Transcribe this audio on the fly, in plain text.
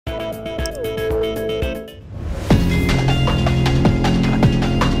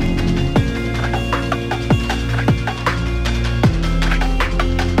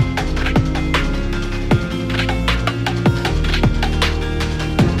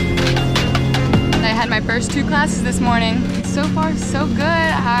had my first 2 classes this morning. So far, so good.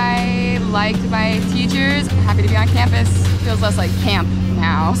 I liked my teachers. I'm happy to be on campus. Feels less like camp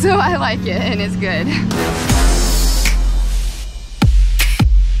now, so I like it and it's good.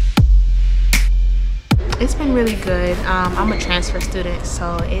 It's been really good. I'm a transfer student,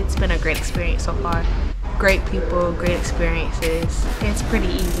 so it's been a great experience so far. Great people, great experiences. It's pretty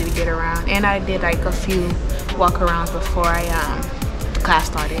easy to get around. And I did like a few walk-arounds before the class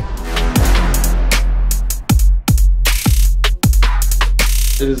started.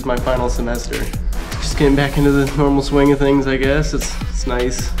 It is my final semester. Just getting back into the normal swing of things, I guess. It's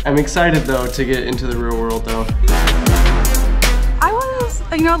nice. I'm excited though to get into the real world though.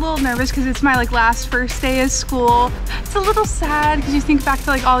 A little nervous because it's my last first day of school. It's a little sad because you think back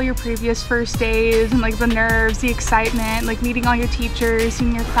to all your previous first days and the nerves, the excitement, meeting all your teachers,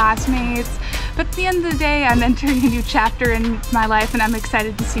 seeing your classmates. But at the end of the day, I'm entering a new chapter in my life and I'm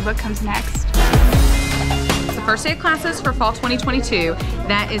excited to see what comes next. First day of classes for fall 2022.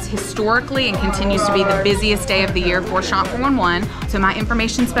 That is historically and continues to be the busiest day of the year for Shop 411. So my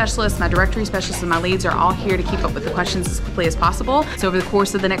information specialists, my directory specialists, and my leads are all here to keep up with the questions as quickly as possible. So over the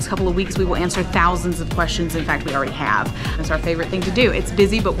course of the next couple of weeks, we will answer thousands of questions. In fact, we already have. It's our favorite thing to do. It's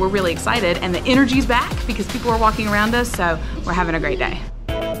busy, but we're really excited, and the energy's back because people are walking around us, so we're having a great day.